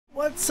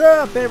What's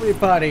up,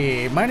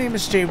 everybody? My name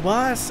is Jay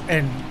Wass,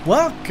 and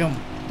welcome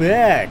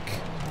back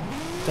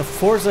to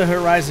Forza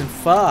Horizon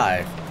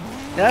 5.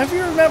 Now, if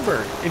you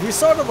remember, if you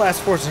saw the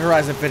last Forza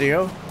Horizon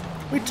video,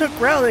 we took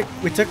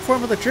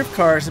Formula Drift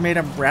cars and made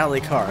them rally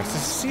cars to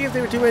see if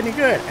they would do any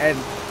good. And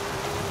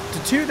the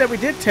two that we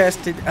did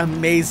test did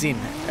amazing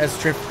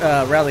as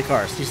rally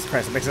cars. Jesus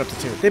Christ, it makes it up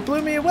to two. They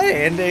blew me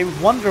away, and they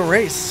won the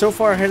race so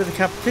far ahead of the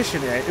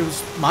competition. It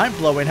was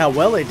mind-blowing how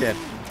well they did.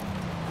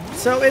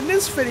 So in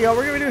this video,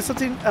 we're going to be doing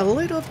something a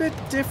little bit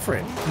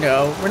different.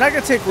 No, we're not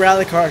going to take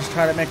rally cars and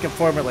try to make them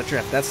Formula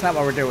Drift. That's not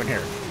what we're doing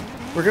here.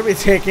 We're going to be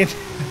taking,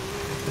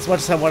 as much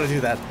as I want to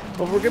do that,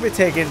 but we're going to be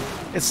taking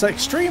it's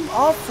extreme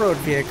off-road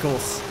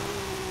vehicles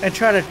and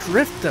try to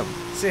drift them.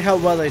 See how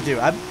well they do.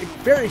 I'm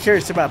very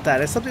curious about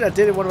that. It's something I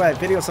did in one of my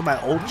videos on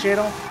my old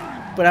channel,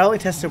 but I only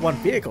tested one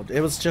vehicle.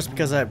 It was just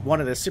because I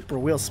wanted a super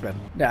wheel spin.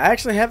 Now, I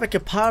actually haven't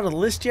compiled a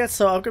list yet,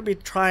 so I'm going to be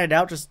trying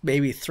out just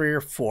maybe 3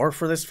 or 4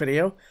 for this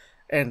video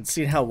and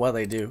seeing how well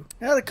they do.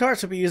 Now, the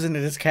cars we'll be using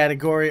in this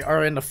category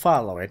are in the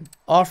following: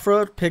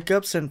 off-road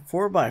pickups and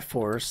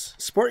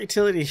 4x4s, sport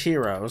utility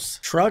heroes,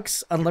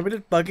 trucks,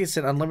 unlimited buggies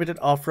and unlimited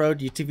off-road,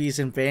 UTVs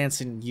and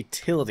vans, and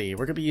utility.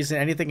 We're going to be using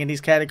anything in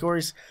these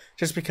categories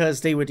just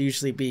because they would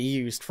usually be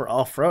used for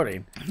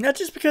off-roading. Not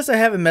just because I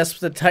haven't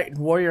messed with the Titan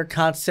Warrior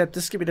concept.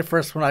 This could be the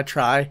first one I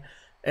try.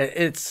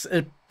 It's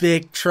a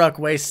big truck,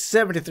 weighs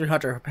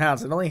 7,300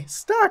 pounds, and only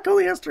has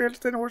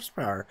 310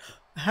 horsepower.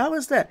 How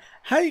is that?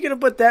 How are you going to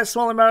put that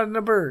small amount of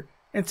number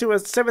into a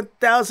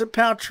 7,000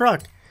 pound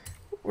truck?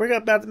 We're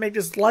about to make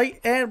this light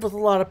and with a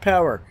lot of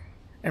power.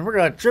 And we're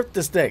going to drift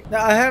this thing.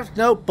 Now, I have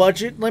no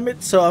budget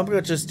limit, so I'm going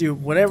to just do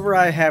whatever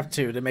I have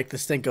to make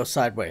this thing go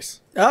sideways.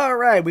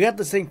 Alright, we got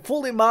this thing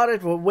fully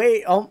modded.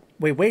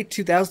 We weigh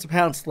 2,000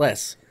 pounds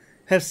less.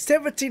 Have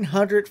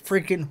 1,700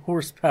 freaking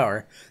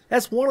horsepower.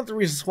 That's one of the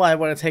reasons why I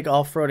want to take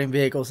off-roading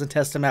vehicles and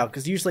test them out,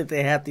 because usually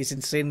they have these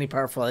insanely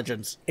powerful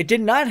engines. It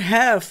did not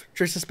have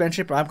drift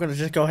suspension, but I'm going to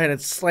just go ahead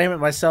and slam it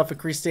myself,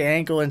 increase the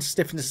angle, and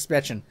stiffen the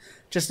suspension,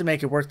 just to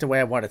make it work the way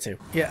I want it to.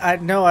 Yeah, I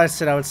know I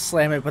said I would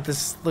slam it, but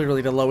this is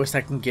literally the lowest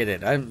I can get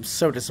it. I'm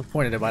so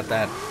disappointed about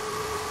that.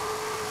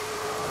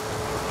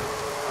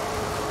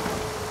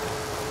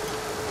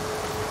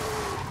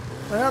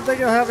 I don't think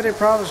I'll have any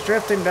problems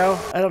drifting, though.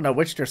 I don't know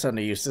which drift I'm going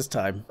to use this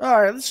time.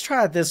 Alright, let's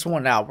try this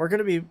one out. We're going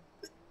to be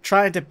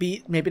trying to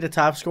beat maybe the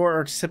top score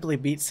or simply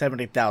beat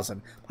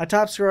 70,000. My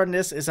top score on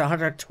this is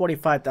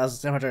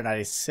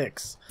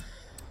 125,796.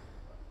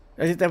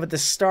 I did that with the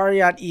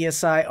Starion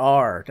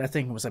ESI-R. That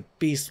thing was a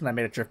beast when I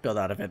made a drift build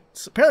out of it.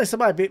 So apparently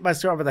somebody beat my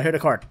score with a hood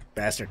of car.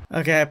 Bastard.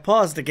 Okay, I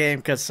paused the game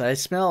because I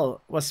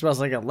smell what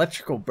smells like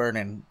electrical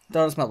burning.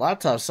 Thought it was my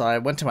laptop, so I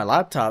went to my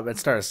laptop and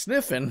started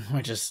sniffing,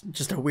 which is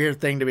just a weird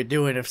thing to be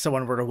doing if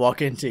someone were to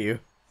walk in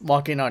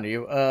on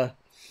you. But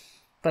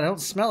I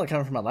don't smell it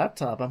coming from my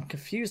laptop. I'm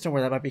confused on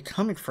where that might be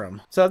coming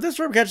from. So if this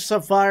room catches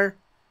on fire,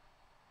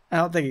 I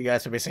don't think you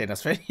guys will be seeing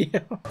this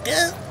video.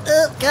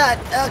 Oh god,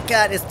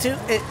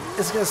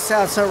 it's gonna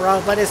sound so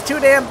wrong, but it's too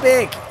damn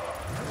big.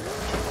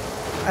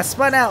 I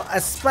spun out.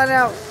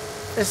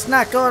 It's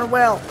not going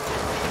well.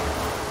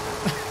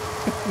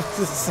 This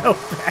is so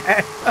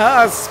bad. Oh,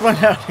 I spun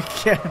out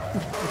again.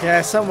 Okay,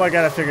 I somewhat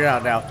gotta figure it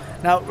out now.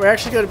 Now, we're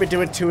actually gonna be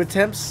doing 2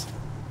 attempts.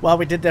 While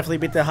we did definitely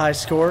beat the high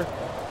score,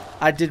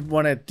 I did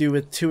want to do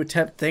a 2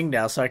 attempt thing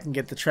now so I can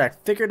get the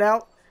track figured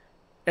out.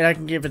 And I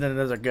can give it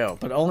another go,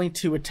 but only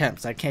 2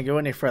 attempts. I can't go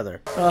any further.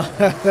 Oh,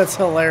 that's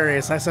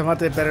hilarious. I somehow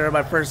did better on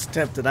my first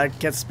attempt and I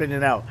kept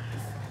spinning out.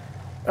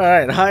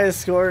 Alright, highest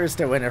score is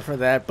the winner for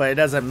that, but it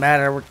doesn't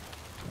matter.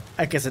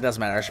 I guess it does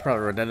matter. I should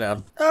probably run that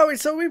down.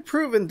 Alright, so we've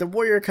proven the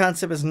Warrior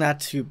concept is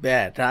not too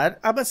bad. I'm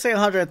going to say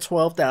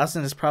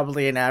 112,000 is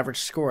probably an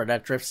average score in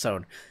that drift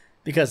zone,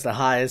 because the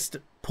highest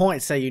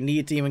points that you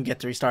need to even get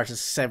 3 stars is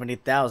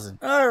 70,000.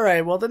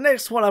 Alright, well the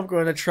next one I'm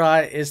going to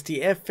try is the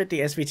F50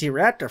 SVT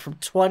Raptor from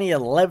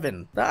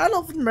 2011. Now, I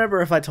don't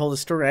remember if I told the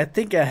story. I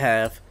think I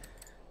have.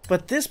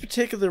 But this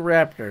particular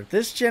Raptor,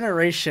 this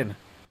generation,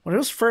 when it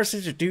was first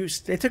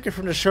introduced, they took it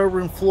from the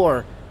showroom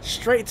floor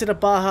straight to the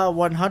Baja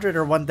 100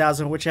 or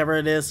 1000, whichever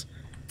it is,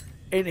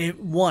 and it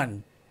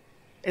won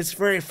its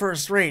very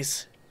first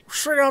race.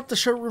 Straight off the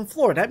showroom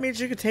floor. That means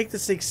you can take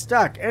this thing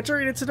stock,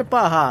 enter it into the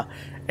Baja,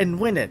 and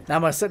win it.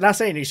 Now, I'm not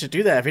saying you should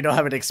do that if you don't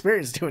have an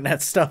experience doing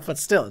that stuff, but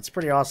still, it's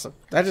pretty awesome.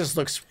 That just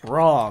looks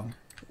wrong.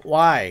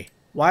 Why?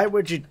 Why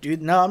would you do...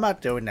 No, I'm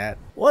not doing that.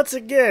 Once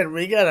again,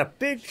 we got a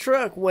big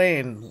truck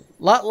weighing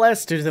a lot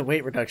less due to the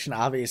weight reduction,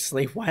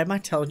 obviously. Why am I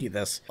telling you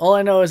this? All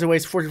I know is it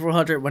weighs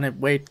 4,400 when it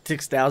weighed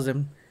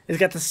 6,000. It's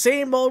got the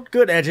same old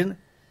good engine,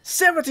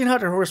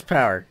 1,700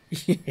 horsepower.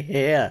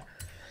 Yeah.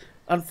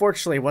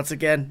 Unfortunately, once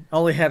again,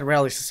 only had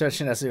rally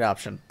suspension as the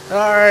option.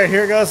 Alright,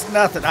 here goes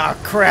nothing. Oh,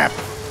 crap.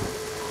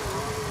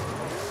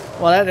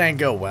 Well, that didn't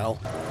go well.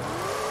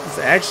 It's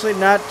actually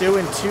not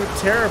doing too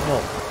terrible.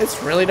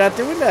 It's really not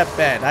doing that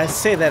bad. I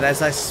say that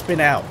as I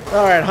spin out.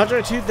 Alright,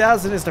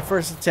 102,000 is the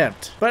first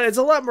attempt. But it's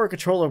a lot more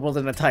controllable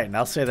than the Titan,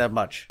 I'll say that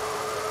much.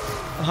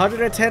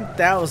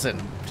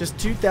 110,000. Just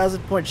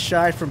 2,000 points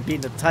shy from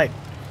beating the Titan.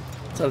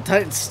 So the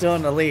Titan's still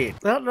in the lead.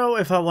 I don't know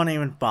if I want to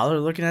even bother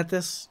looking at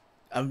this.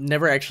 I've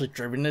never actually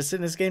driven this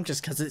in this game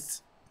just because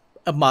it's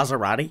a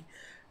Maserati.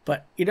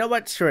 But you know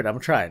what? Screw it, I'm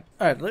trying.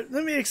 Alright, let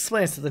me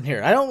explain something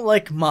here. I don't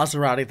like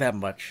Maserati that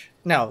much.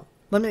 Now,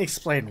 let me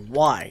explain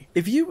why.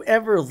 If you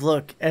ever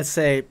look at,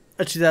 say,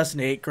 a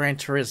 2008 Gran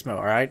Turismo,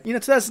 alright? You know,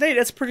 2008,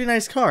 that's a pretty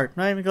nice car.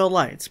 Not even gonna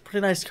lie, it's a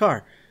pretty nice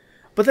car.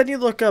 But then you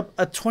look up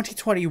a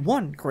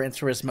 2021 Gran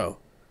Turismo.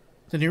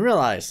 Then you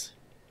realize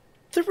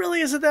there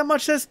really isn't that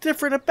much that's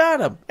different about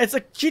them. It's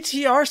a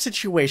GTR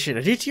situation.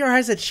 A GTR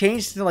hasn't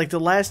changed in like the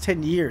last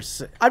 10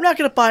 years. I'm not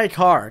going to buy a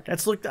car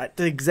that's looked at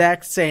the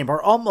exact same or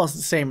almost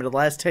the same in the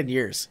last 10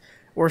 years.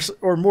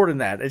 Or more than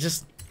that.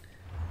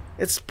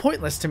 It's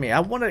pointless to me. I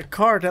want a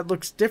car that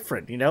looks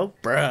different, you know?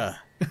 Bruh.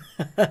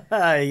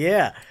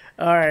 Yeah.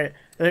 Alright.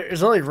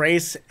 There's only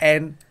race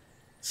and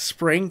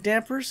spring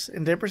dampers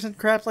and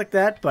crap like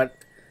that, but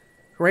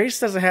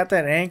race doesn't have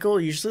that angle.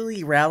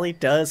 Usually rally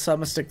does, so I'm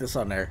gonna stick this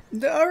on there.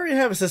 I already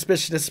have a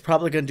suspicion this is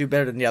probably gonna do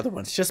better than the other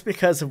ones, just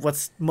because of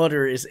what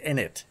motor is in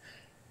it.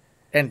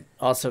 And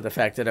also the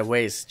fact that it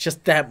weighs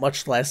just that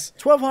much less.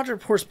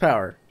 1200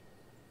 horsepower.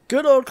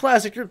 Good old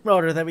classic drift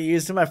motor that we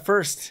used in my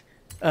first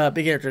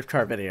beginner drift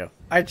car video.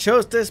 I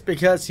chose this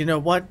because, you know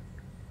what?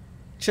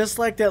 Just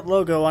like that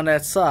logo on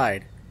that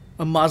side,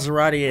 a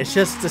Maserati is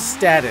just a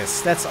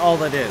status. That's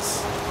all it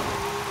is.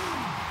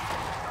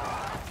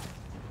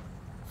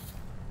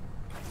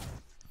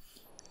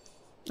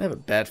 I have a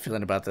bad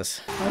feeling about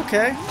this.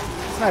 Okay,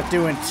 it's not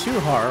doing too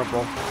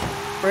horrible.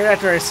 Right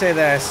after I say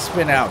that, I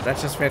spin out.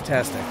 That's just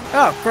fantastic.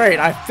 Oh, great,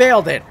 I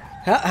failed it.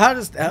 How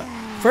does...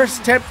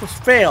 first attempt was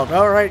failed.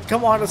 Alright,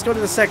 come on, let's go to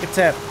the second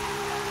attempt.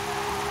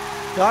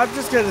 No, I'm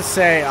just gonna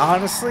say,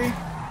 honestly,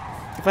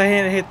 if I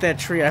hadn't hit that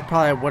tree, I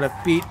probably would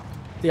have beat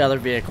the other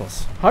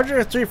vehicles.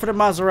 103 for the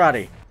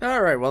Maserati.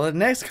 Alright, well, the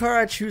next car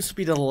I choose to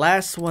be the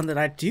last one that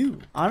I do.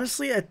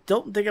 Honestly, I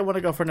don't think I want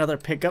to go for another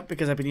pickup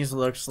because I've been using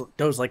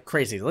those like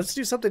crazy. Let's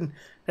do something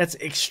that's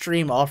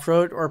extreme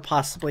off-road or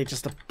possibly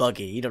just a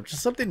buggy. You know,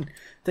 just something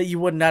that you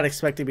would not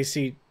expect to be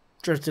seen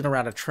drifting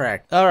around a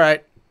track.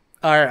 Alright,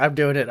 I'm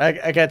doing it.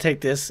 I gotta take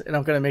this and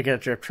I'm gonna make it a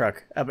drift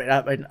truck. I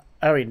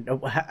don't even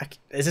know.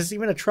 Is this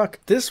even a truck?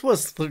 This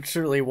was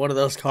literally one of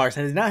those cars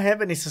that did not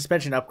have any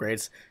suspension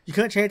upgrades. You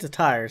couldn't change the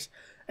tires.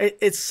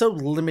 It's so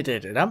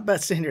limited, and I'm about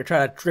sitting here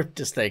trying to drift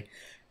this thing.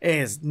 It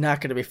is not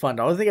going to be fun.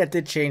 The only thing I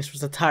did change was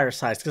the tire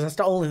size, because that's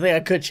the only thing I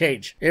could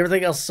change.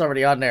 Everything else is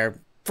already on there.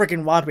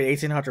 Freaking whopping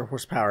 1800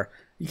 horsepower.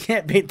 You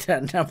can't beat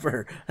that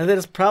number. And that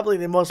is probably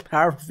the most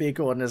powerful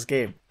vehicle in this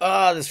game.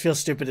 Oh, this feels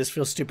stupid. This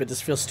feels stupid.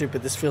 This feels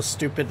stupid. This feels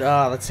stupid.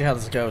 Oh, let's see how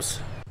this goes.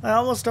 I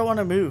almost don't want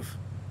to move.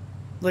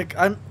 Like,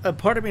 a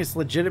part of me is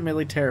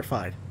legitimately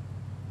terrified.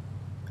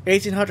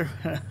 1800.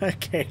 I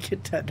can't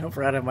get that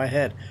number out of my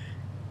head.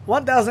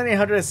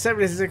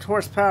 1,876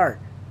 horsepower.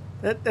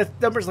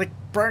 That number's like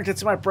burnt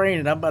into my brain,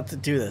 and I'm about to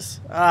do this.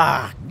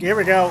 Ah, here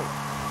we go.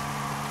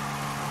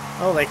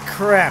 Holy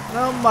crap.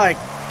 Oh my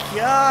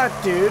god,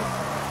 dude.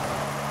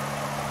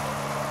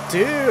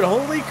 Dude,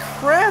 holy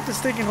crap.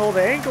 This thing can hold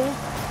an angle.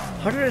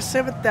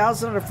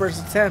 107,000 on the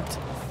first attempt.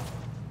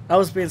 I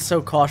was being so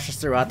cautious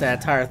throughout that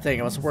entire thing.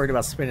 I was worried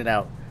about spinning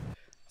out.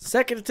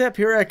 Second attempt,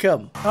 here I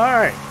come.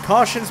 Alright,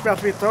 caution's about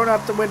to be thrown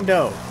out the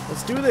window.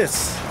 Let's do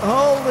this.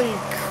 Holy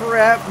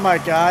crap, my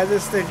guy.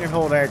 This thing can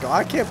hold angle.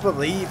 I can't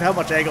believe how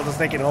much angle this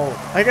thing can hold.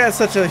 I got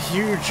such a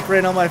huge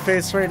grin on my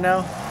face right now.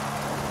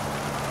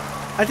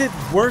 I did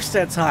worse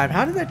that time.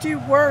 How did I do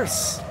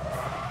worse?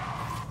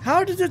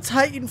 How did the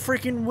Titan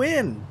freaking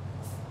win?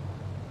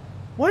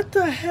 What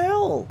the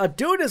hell? I'm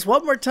doing this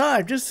one more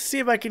time just to see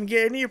if I can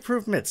get any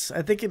improvements.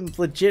 I think it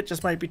legit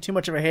just might be too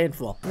much of a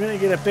handful. I'm gonna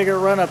get a bigger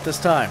run up this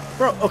time.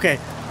 Bro, okay.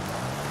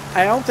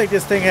 I don't think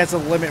this thing has a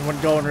limit when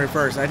going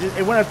reverse.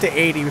 It went up to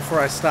 80 before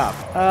I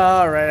stopped.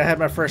 Alright, I had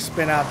my first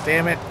spin out,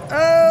 damn it.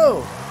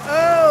 Oh!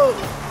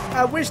 Oh!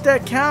 I wish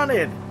that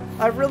counted.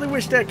 I really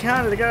wish that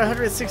counted. I got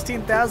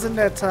 116,000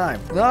 that time.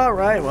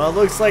 Alright, well, it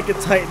looks like the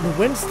Titan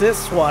wins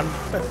this one.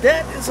 But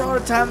that is all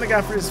the time I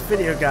got for this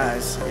video,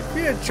 guys. If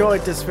you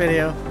enjoyed this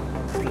video,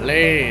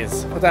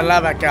 please, for the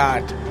love of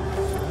God,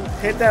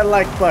 hit that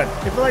like button.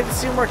 If you'd like to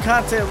see more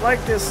content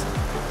like this,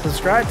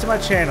 subscribe to my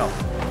channel.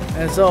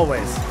 And as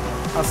always,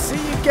 I'll see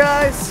you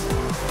guys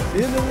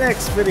in the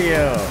next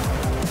video.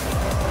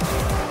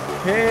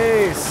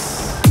 Peace.